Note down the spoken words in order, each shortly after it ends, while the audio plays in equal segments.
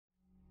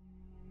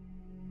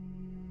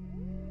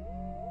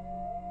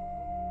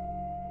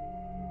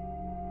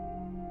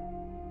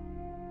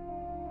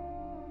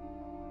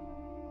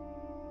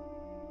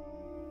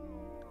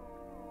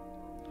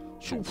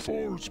So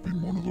far, it's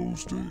been one of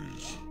those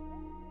days.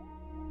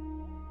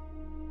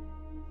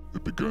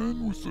 It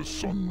began with the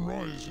sun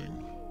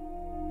rising,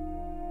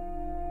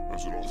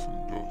 as it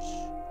often does.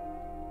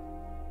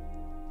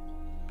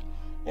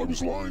 I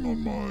was lying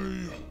on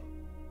my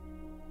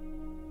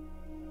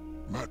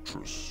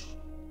mattress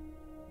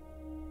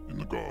in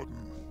the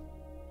garden.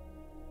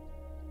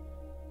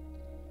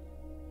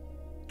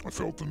 I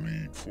felt the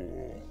need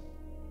for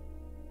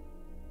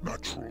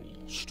natural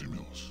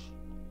stimulus.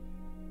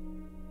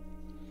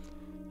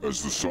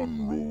 As the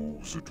sun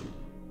rose, it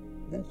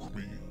woke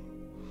me,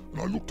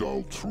 and I looked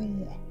out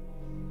through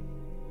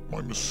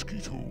my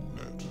mosquito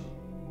net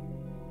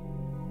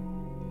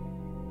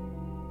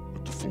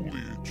at the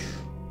foliage.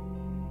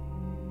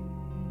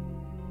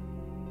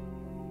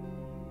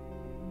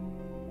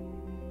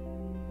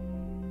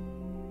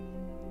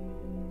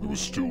 There was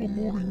still a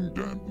morning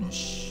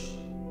dampness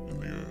in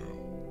the air.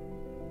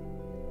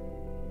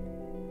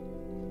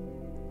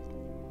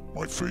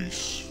 My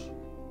face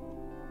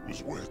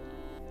was wet.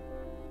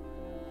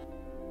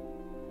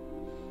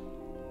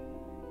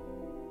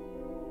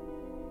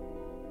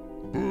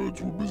 The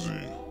birds were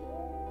busy.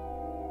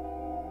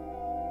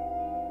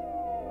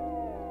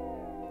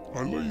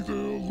 I lay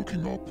there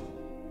looking up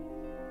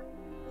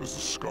as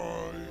the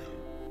sky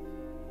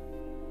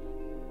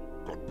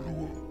got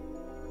bluer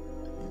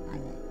and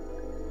bluer.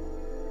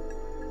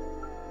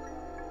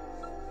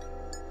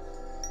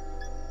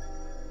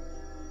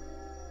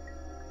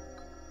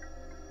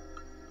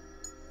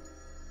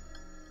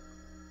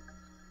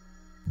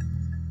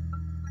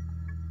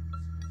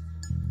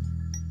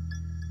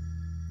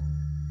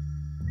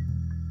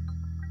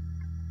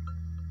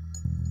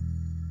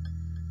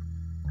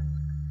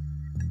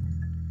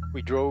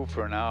 We drove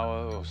for an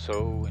hour or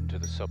so into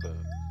the suburb.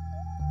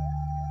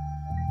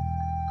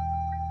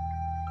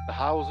 The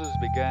houses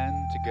began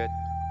to get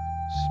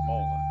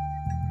smaller.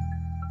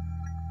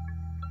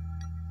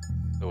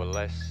 There were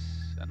less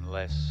and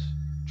less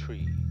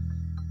trees.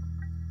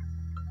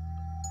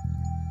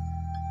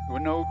 There were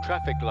no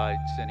traffic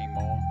lights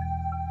anymore.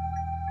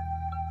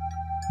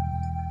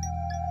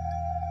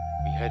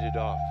 We headed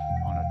off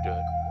on a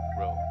dirt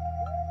road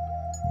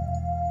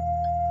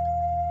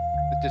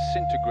that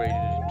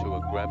disintegrated into a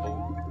gravel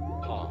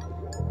path.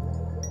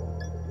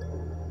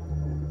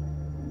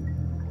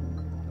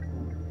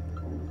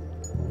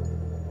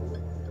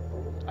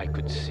 I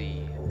could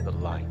see the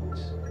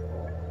lights.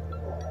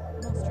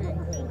 Austrian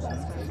court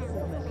has found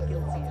formerly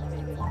guilty of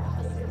being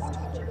accused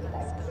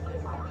of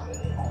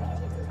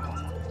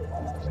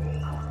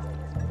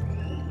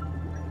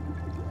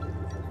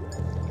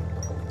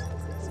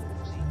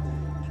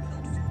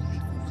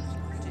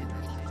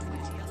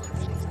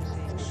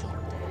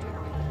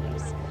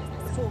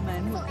Four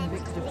men were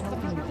convicted of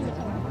helping the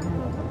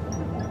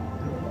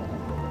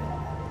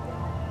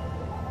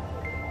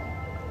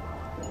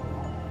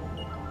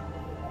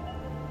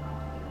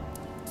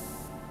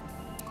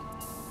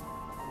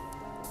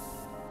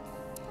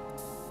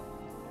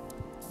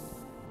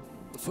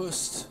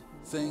First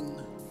thing.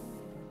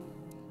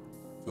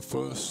 The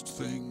first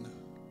thing.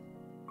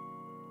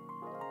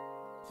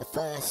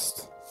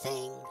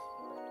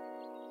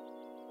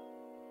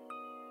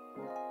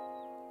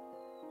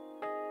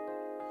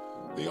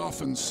 They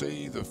often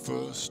say the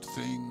first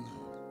thing,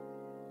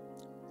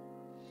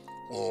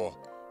 or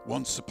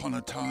once upon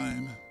a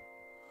time,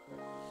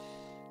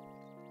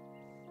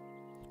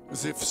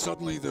 as if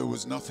suddenly there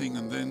was nothing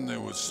and then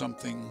there was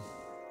something.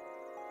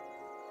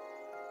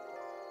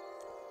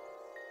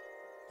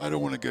 I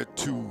don't want to get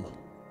too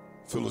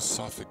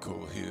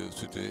philosophical here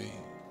today.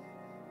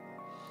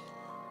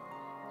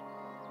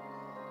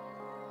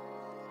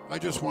 I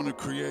just want to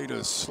create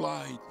a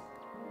slight,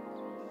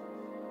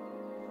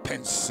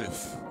 pensive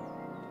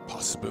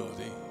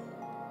possibility.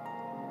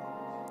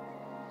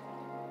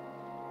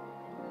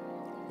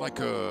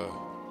 Like a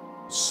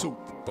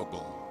soap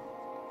bubble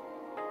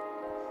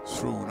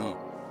thrown up.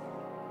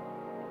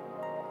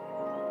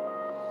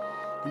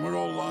 And we're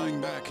all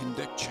lying back in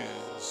deck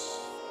chairs.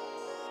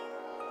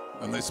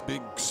 And this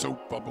big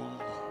soap bubble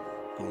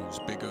grows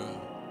bigger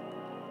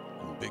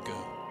and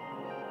bigger.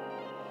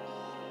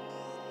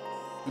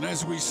 And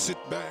as we sit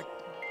back,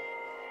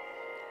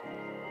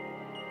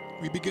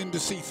 we begin to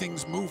see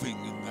things moving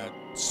in that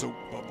soap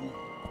bubble.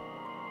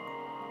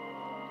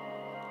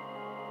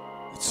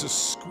 It's a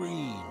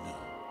screen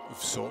of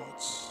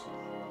sorts.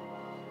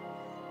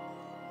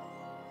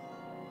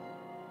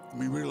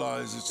 And we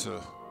realize it's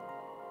a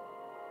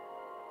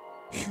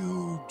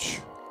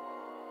huge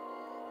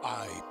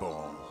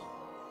eyeball.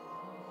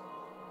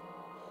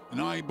 An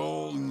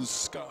eyeball in the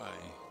sky.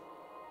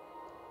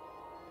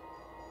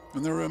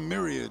 And there are a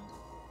myriad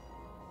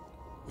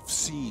of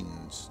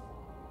scenes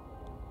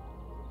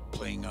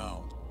playing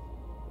out.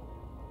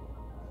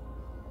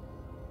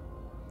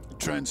 It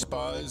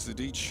transpires that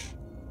each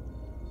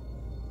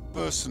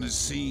person is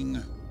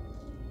seeing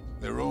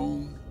their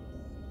own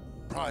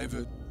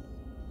private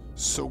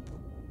soap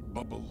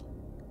bubble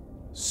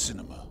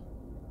cinema.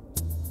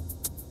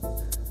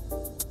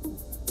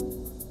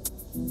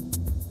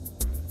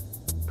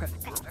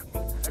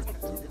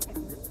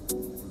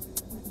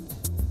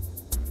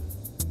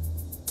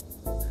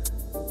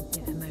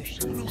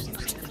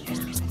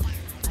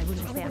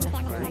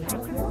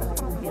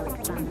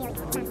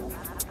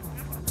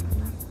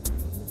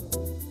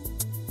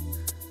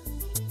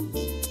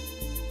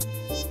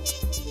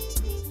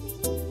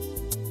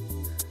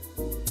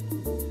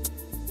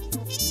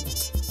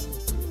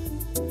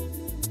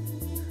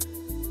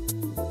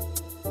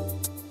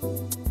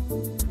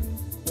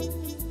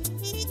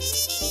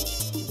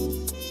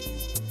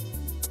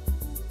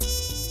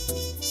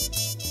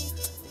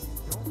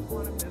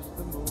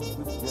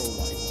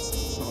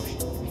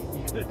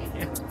 I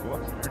can't go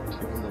up there and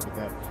take a look at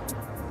that.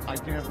 I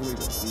can't believe it.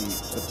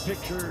 The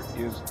picture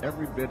is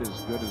every bit as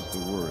good as the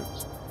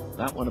words.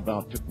 That one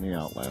about took me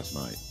out last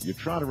night. You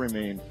try to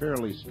remain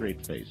fairly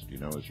straight-faced, you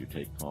know, as you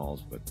take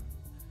calls, but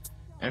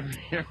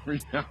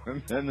every now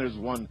and then there's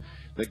one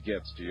that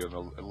gets to you.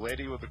 The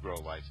lady with the grow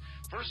lights.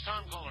 First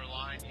time caller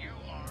line, you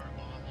are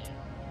on the air.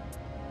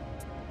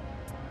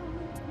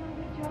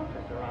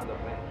 Just around the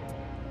bend.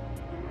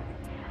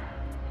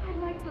 I'd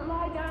like to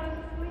lie down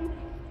and sleep.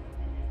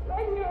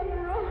 Right here on the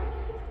road.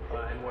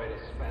 Fine way to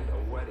spend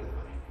a wedding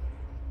night.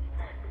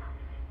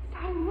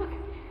 Time, look.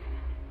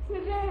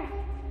 They're there.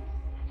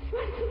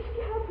 Swenson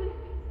scalpers.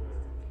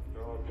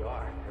 They're all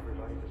dark.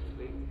 Everybody's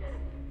asleep.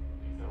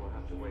 Now we'll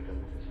have to wake up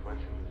Mrs.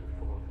 Swenson as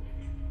before.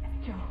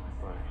 Joe,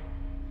 What?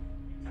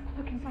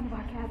 look in front of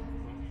our cabin.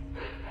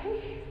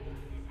 Hey,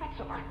 that's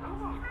our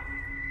car.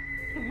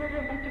 The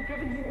murderer must have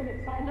driven here and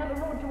it's by another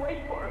road to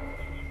wait for us.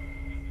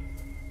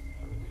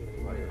 Haven't seen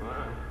anybody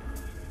around.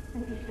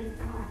 Maybe it's in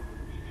the car.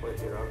 Wait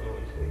here, I'll go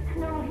and see.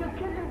 No, he'll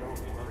kill him. Don't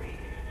worry.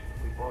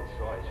 We both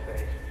saw his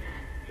face.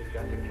 He's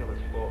got to kill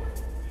us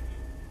both.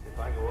 If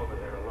I go over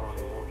there alone,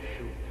 he won't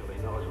shoot till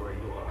he knows where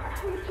you are.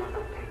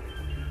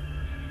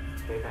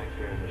 Stay back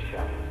here in the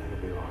shadows.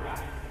 You'll be all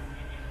right.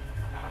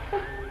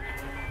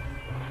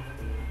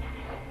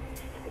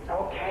 It's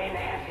okay,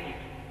 Nancy.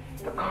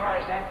 The car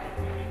is empty.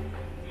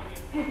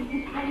 Maybe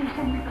he's hiding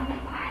somewhere close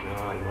by.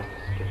 No, he must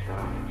have skipped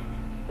out.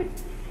 But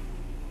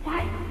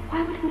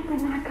why would we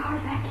bring our car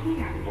back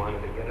here? He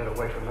wanted to get it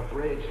away from the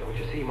bridge. Don't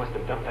you see? He must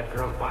have dumped that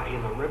girl's body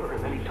in the river,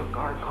 and then he took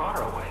our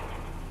car away.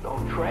 No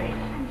trace.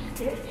 I'm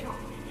scared, Joe.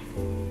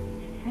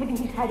 Maybe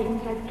he's hiding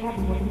inside the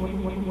cabin.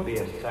 It'd be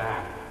a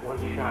sad. One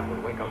shot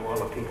would wake up all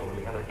the people in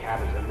the other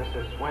cabins and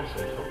Mr.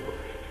 Swenson. So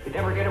he'd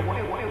never get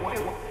away.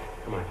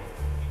 Come on.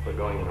 We're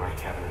going in our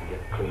cabin and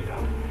get cleaned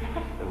up.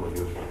 Then we'll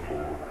use them.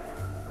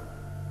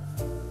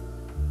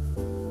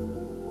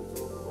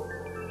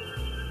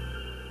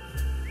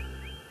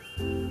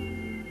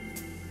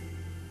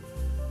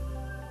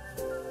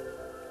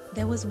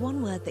 There was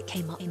one word that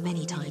came up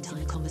many times in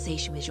the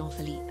conversation with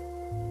Jean-Philippe.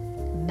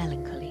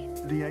 Melancholy.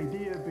 The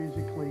idea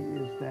basically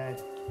is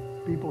that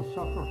people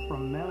suffer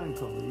from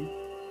melancholy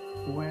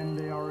when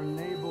they are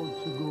unable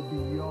to go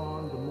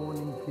beyond the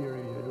mourning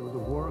period or the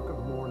work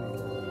of mourning,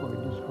 as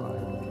Freud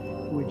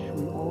described, which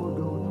we all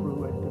go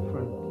through at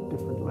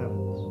different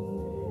levels.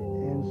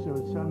 And so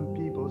some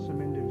people,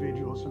 some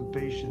individuals, some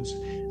patients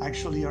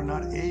actually are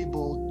not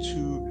able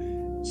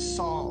to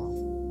solve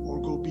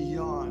or go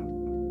beyond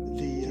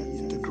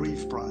the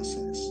grief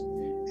process.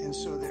 And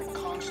so they're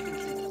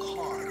constantly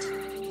caught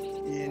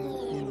in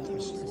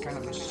kind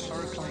of a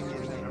circling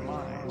in their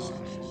minds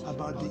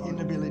about the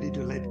inability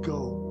to let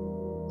go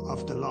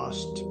of the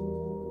lost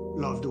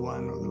loved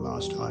one or the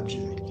lost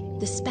object.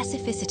 The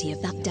specificity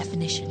of that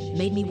definition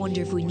made me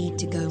wonder if we need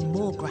to go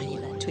more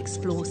granular to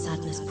explore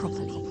sadness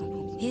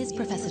properly. Here's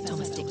Professor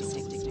Thomas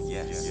Dixon.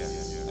 Yes.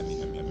 I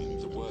mean,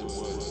 the words.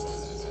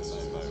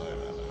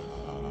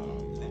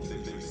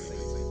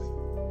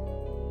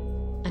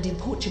 And in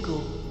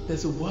Portugal,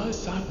 there's a word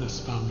sadness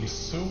family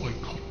so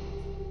iconic,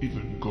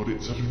 even got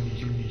its own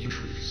unique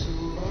trees.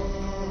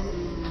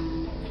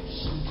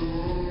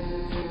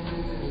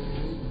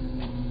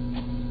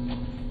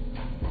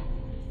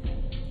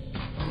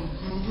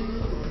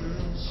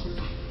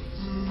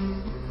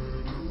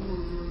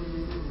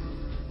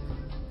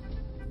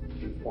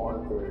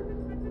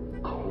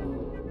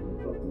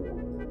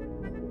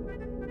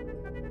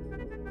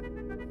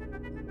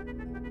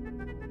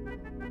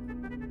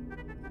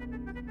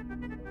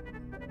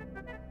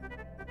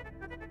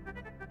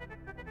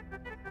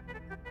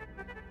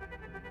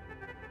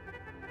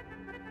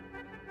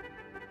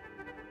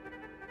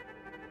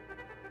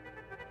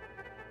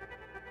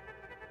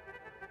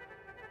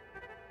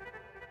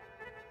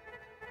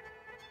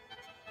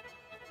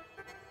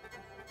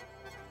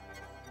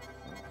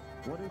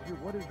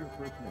 What is your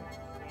first name?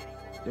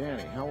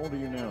 Danny. How old are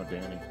you now,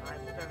 Danny?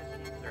 I'm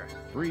 17, sir.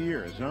 3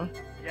 years, huh?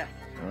 Yes.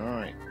 All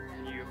right.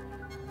 You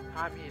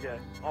taught me to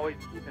always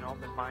keep an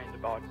open mind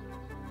about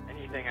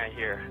anything I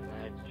hear.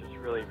 I just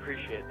really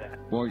appreciate that.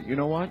 Well, you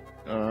know what,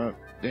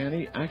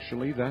 Danny,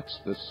 actually, that's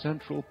the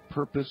central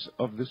purpose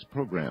of this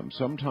program.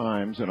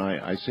 Sometimes, and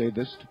I say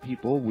this to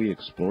people, we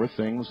explore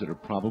things that are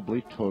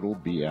probably total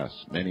BS.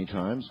 Many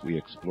times we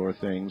explore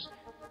things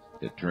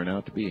that turn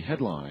out to be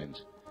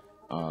headlines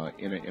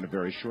in a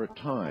very short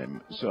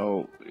time.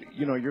 So,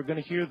 you know, you're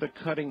going to hear the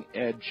cutting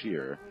edge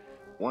here,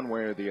 one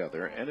way or the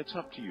other, and it's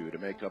up to you to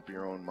make up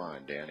your own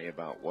mind, Danny,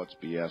 about what's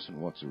BS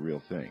and what's a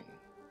real thing.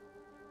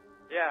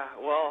 Yeah,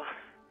 well,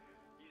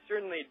 you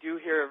certainly do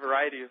hear a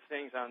variety of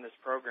things on this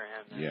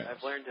program. And yes.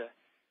 I've learned to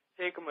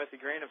take them with a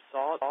grain of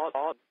salt,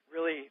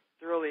 really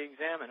thoroughly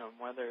examine them,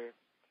 whether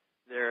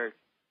they're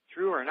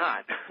true or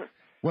not.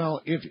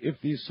 Well,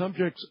 if these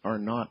subjects are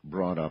not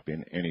brought up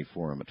in any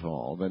forum at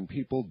all, then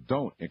people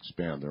don't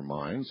expand their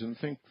minds and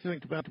think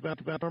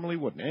about normally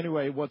wouldn't.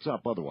 Anyway, what's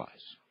up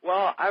otherwise?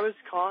 Well, I was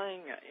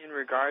calling in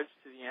regards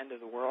to the end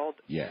of the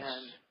world. Yes.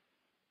 And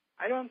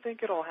I don't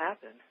think it'll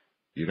happen.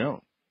 You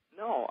don't?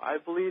 No, I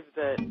believe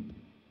that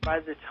by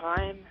the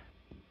time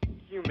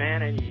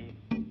humanity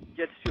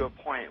gets to a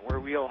point where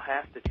we'll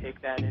have to take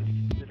that into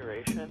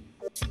consideration,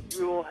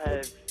 we will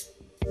have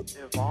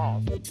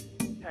evolved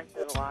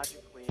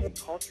technologically and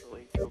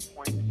culturally to a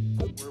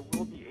point where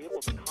we'll be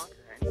able to conquer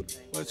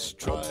anything. Let's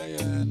try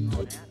and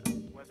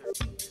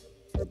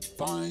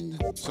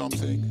find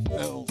something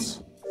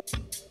else.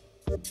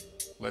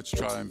 Let's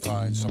try and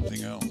find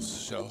something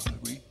else, shall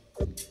we?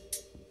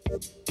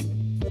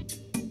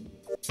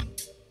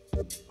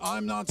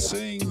 I'm not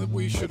saying that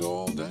we should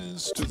all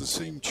dance to the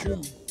same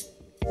tune.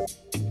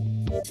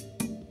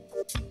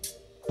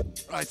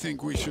 I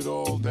think we should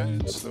all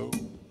dance, though.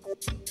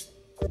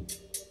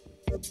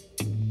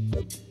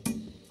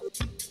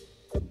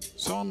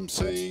 Some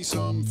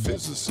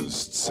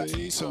physicists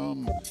say,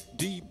 some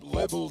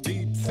deep-level,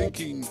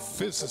 deep-thinking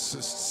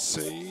physicists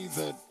say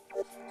that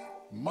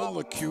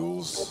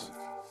molecules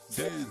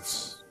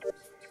dance.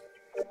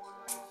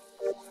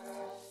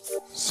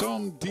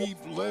 Some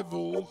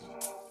deep-level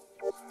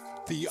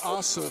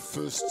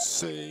theosophists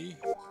say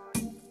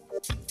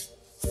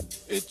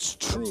it's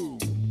true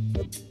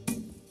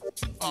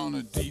on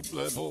a deep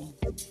level.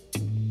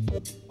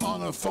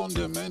 On a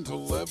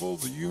fundamental level,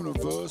 the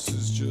universe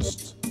is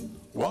just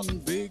one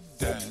big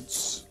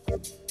dance.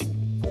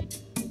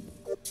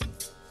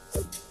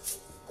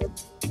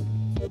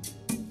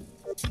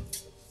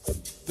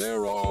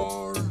 There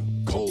are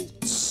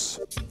cults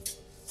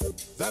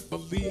that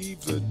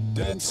believe that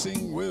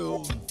dancing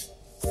will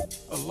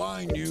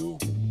align you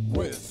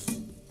with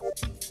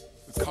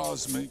the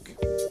cosmic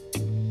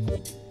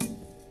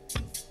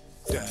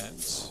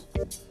dance.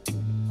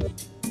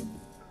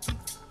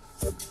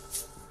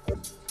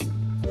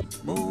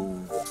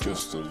 Move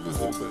just a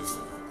little bit.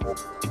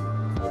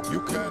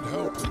 You can't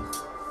help it.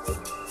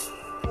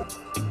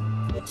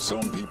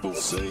 Some people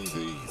say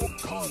they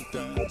can't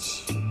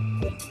dance.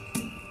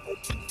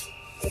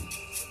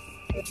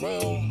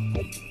 Well,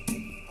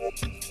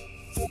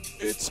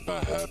 it's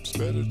perhaps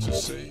better to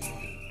say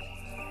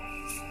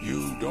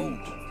you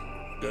don't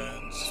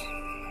dance.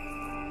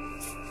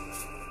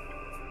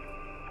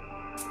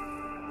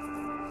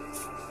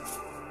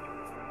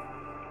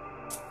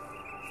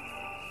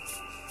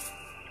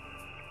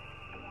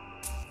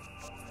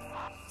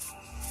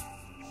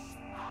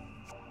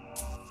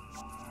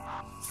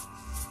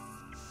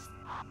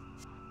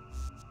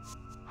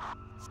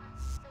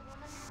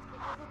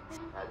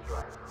 That's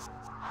right.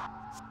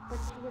 But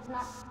she is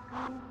not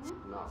coming here?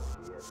 No,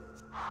 she isn't.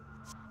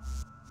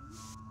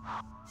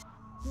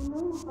 You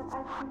know, but I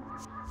think...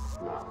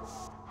 No.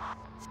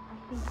 I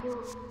think you...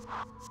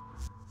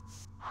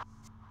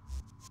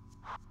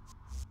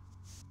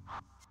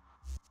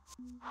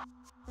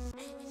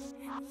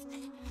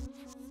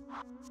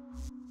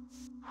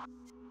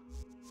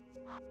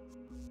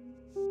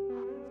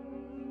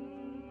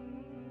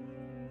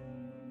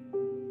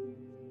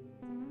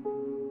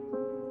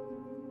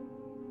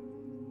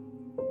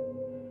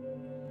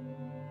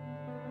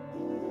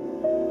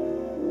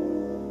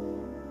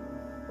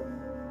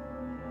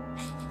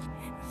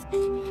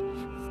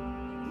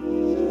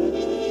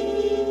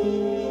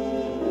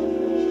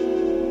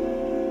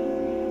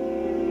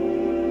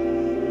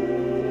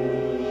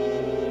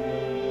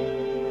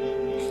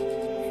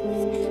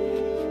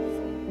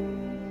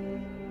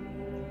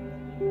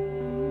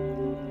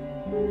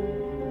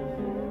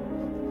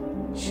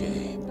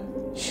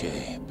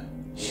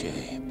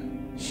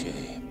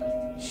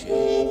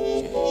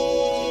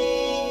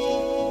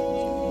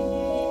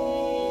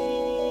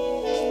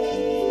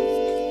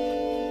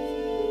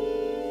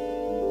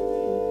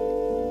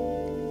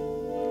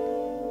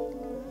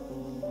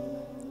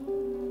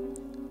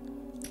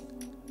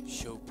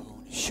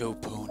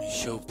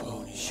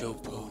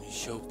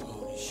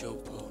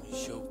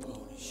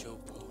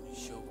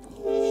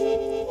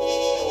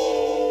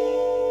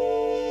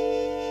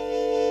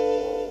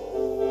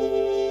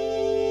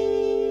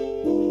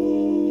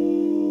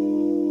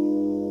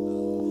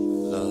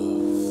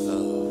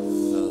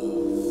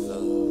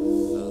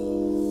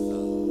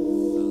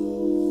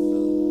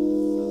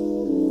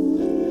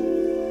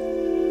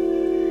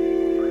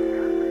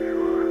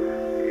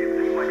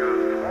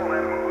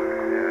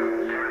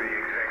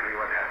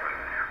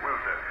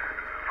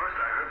 First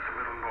I heard some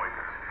little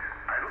noises.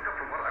 I looked up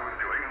from what I was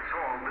doing and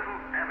saw a little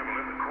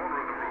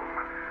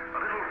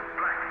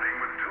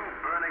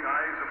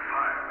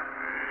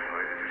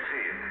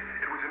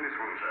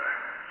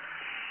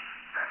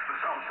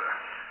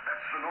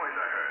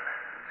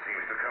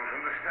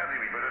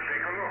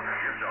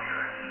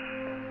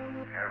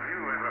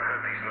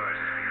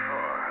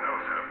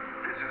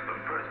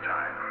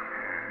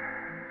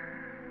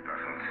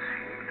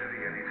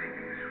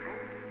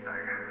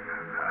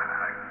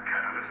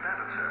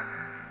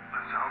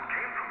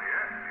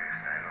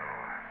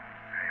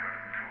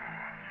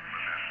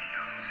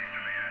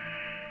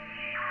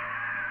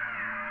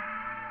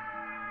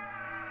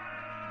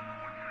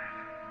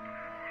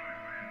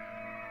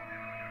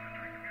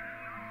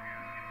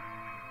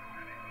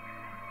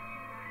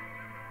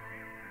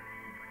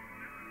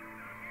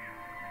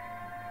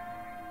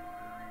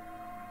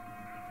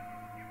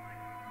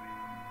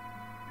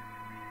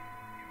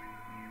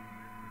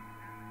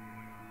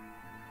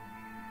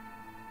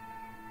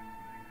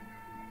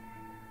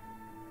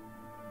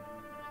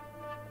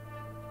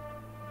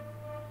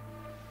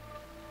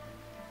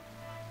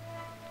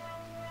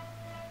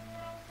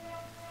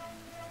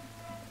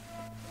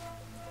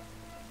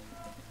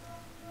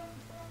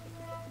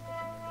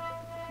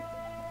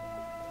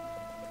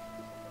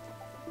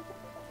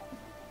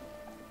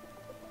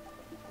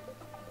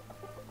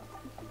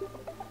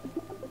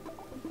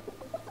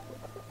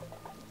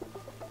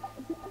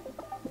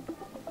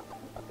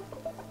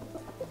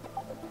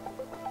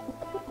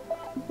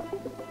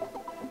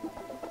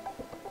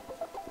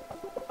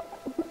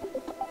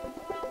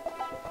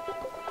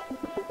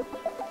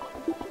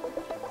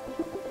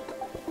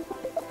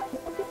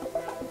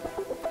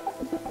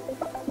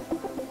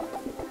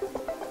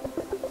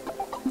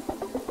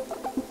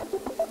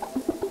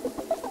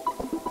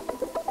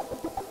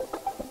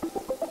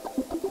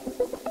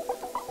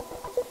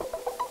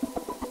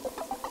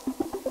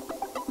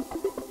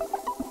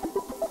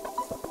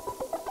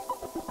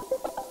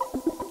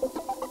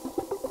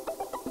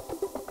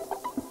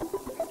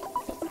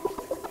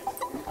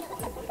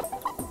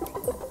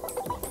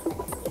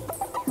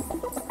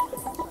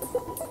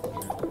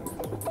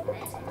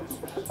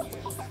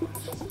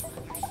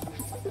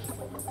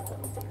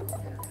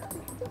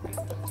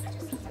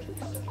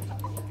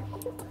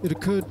It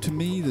occurred to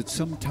me that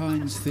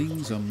sometimes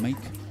things are make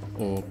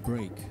or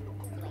break.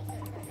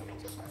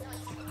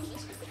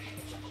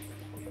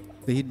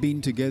 They had been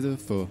together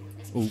for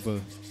over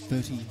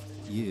 30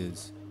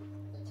 years.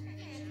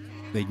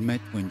 They'd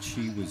met when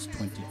she was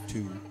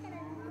 22.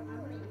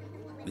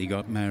 They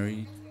got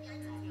married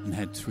and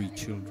had 3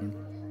 children.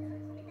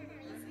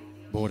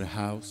 Bought a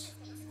house,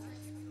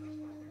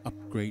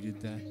 upgraded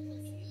that.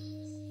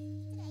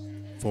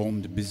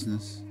 Formed a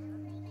business,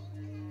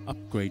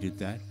 upgraded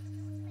that.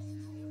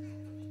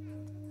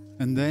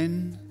 And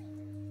then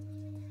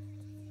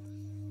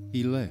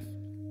he left.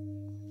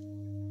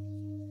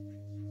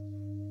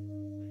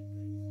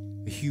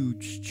 A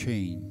huge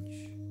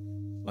change,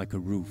 like a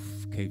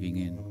roof caving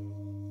in.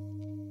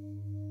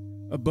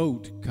 A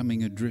boat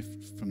coming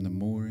adrift from the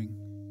mooring,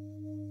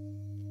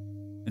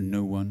 and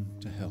no one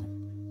to help.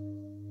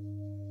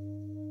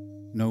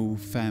 No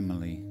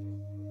family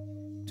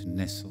to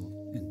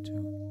nestle into.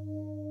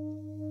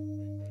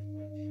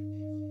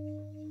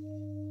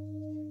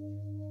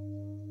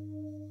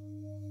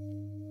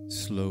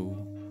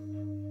 Slow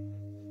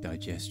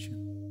digestion.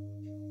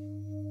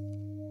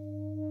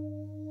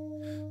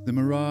 The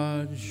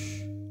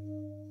mirage,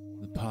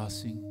 the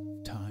passing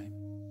of time.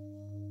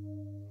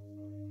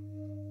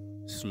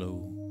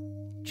 Slow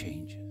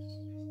changes.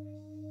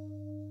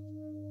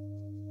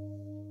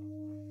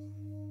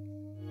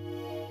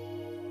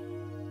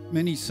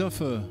 Many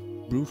suffer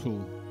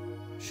brutal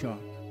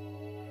shock,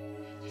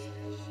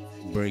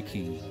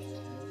 breaking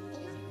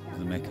of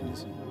the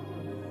mechanism.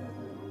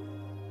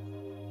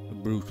 A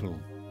brutal,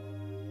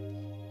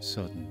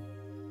 sudden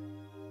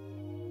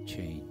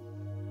change.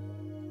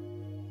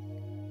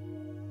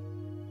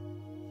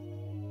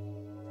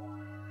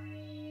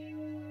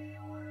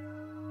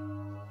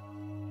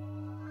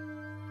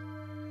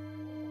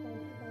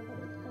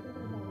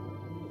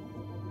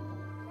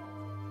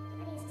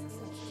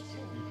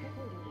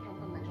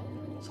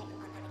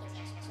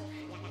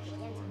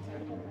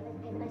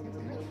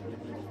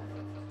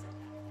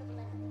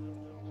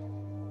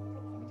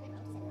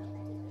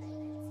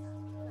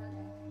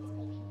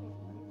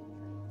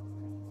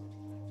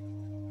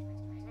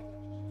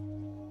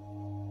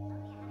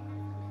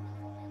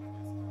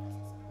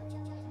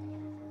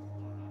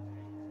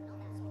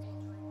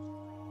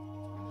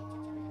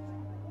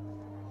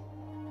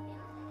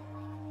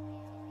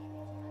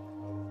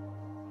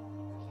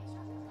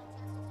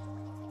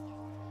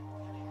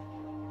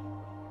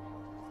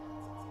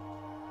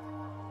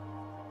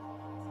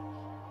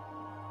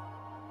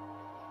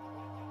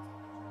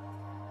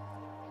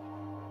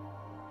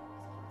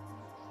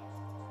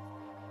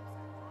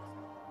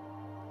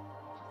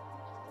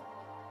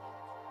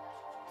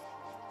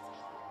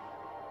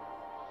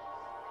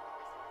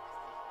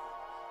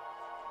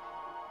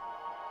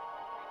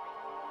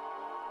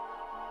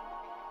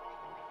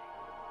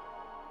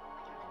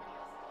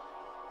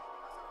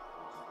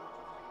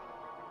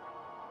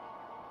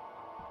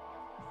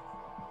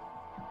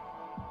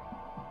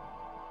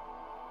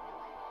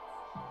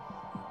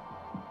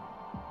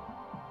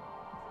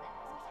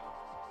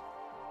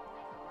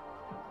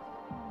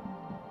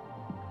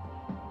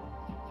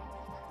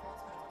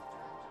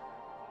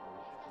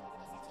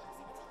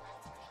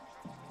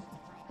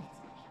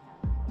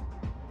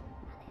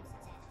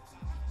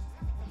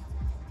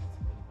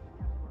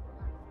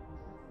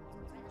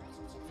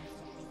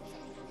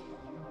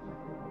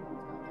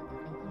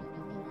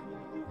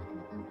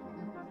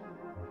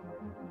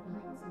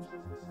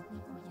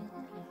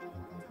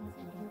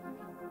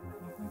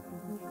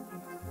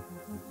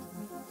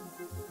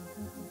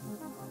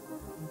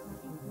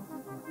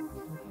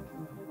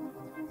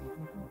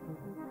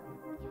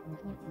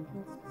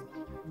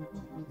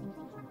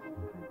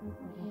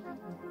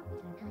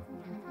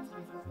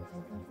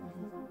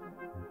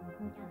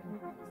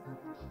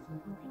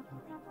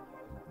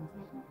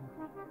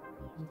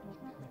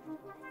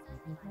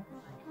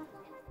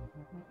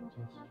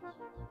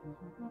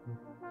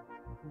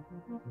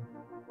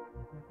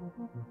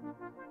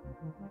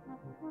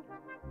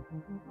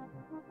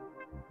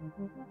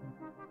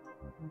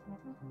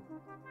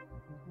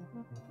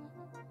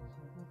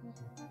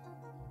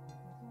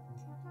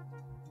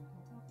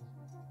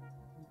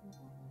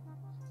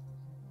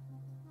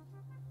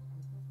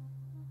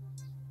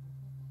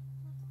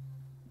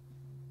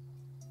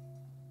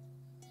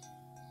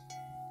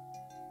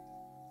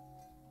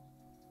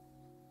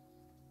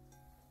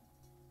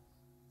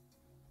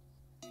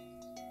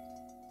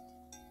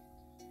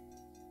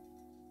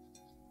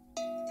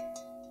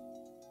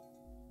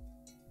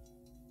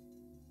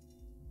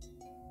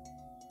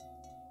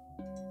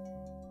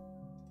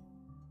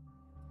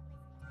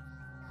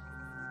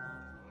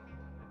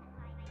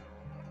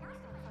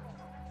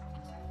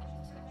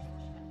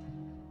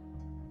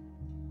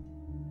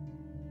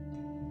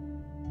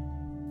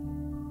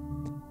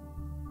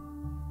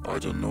 I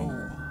don't know.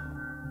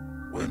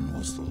 When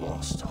was the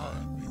last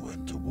time you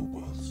went to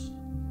Woolworths?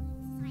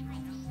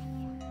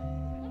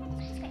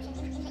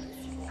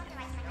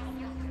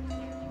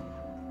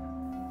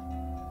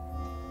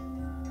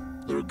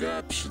 There are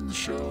gaps in the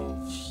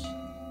shelves.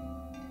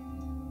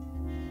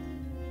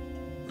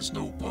 There's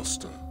no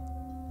pasta.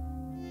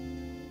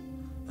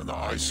 And the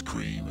ice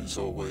cream is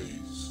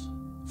always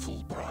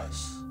full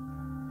price.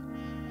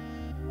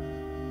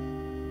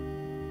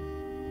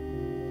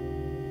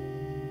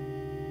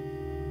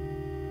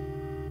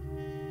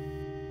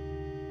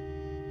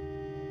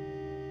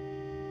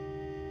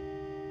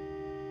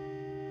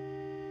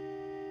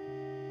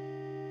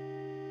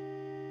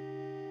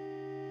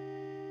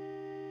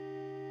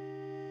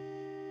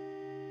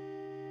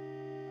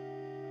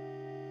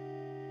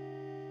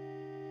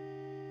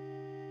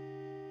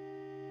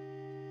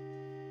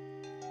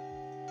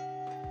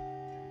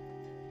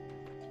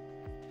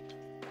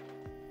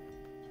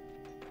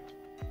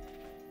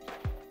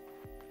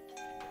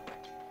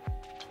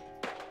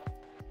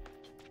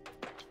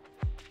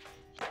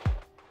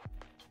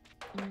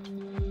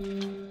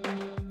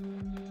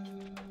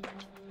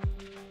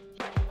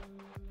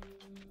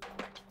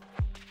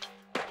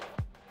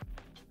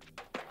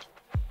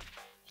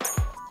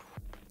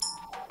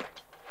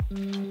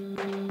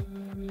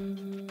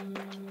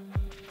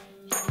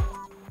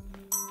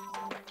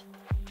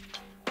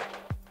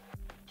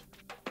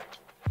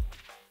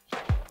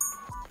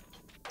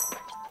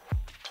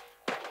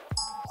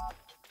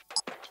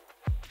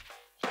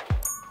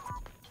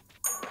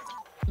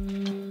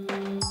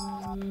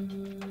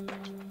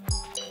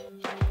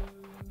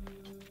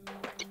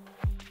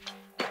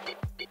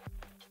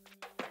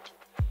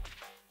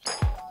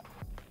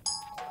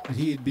 That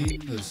he had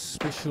been the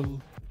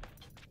special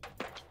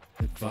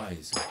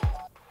advisor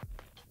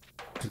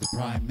to the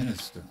Prime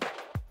Minister.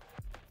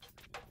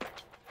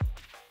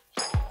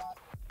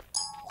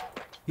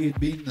 He had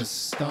been the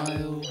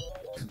style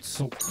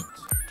consultant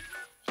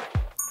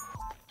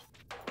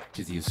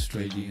to the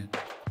Australian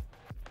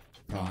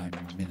Prime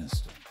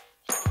Minister.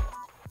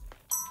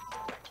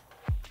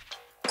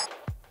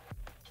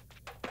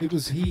 It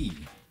was he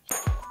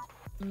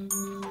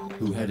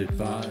who had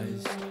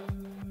advised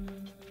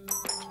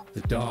the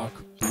dark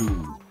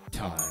blue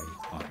tie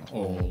on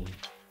all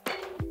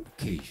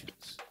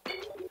occasions.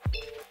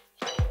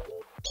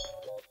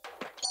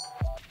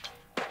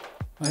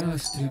 I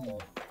asked him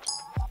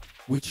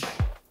which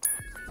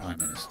Prime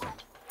Minister.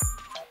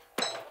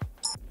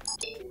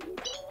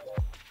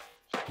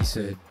 He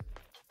said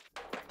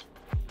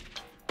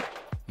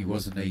he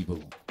wasn't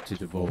able to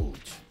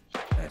divulge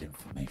that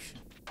information.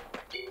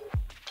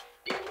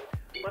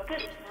 But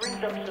this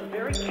brings up some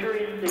very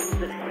curious things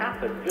that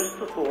happened just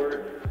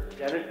before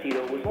Dennis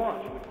Tito was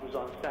launched, which was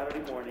on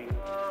Saturday morning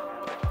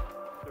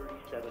at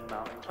 37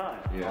 Mountain Time,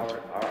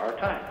 our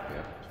time.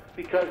 Yeah.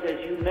 Because as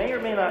you may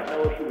or may not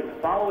know, if you've been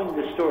following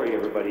this story,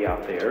 everybody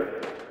out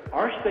there,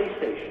 our space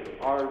station,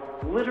 our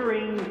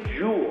glittering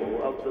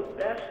jewel of the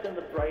best and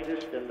the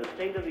brightest and the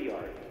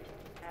state-of-the-art,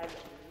 had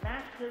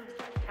massive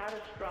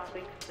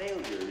catastrophic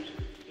failures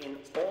in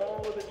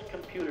all of its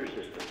computer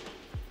systems.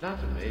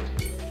 That's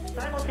amazing.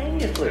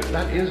 Simultaneously.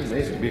 That is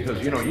amazing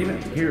because, you know,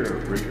 even here,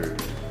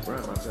 Richard,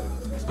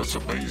 that's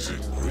amazing,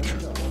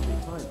 Richard.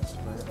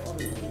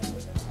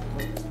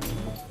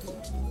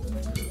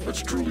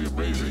 That's truly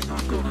amazing.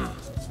 I'm gonna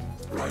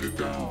write it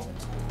down.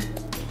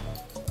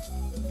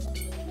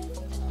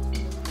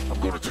 I'm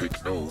gonna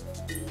take note.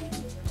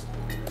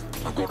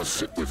 I'm gonna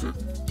sit with it.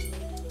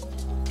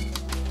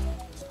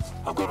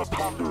 I'm gonna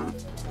ponder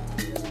it.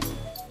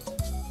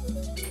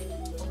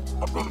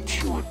 I'm gonna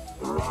chew it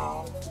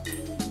around.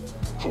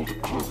 Hold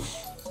it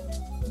close.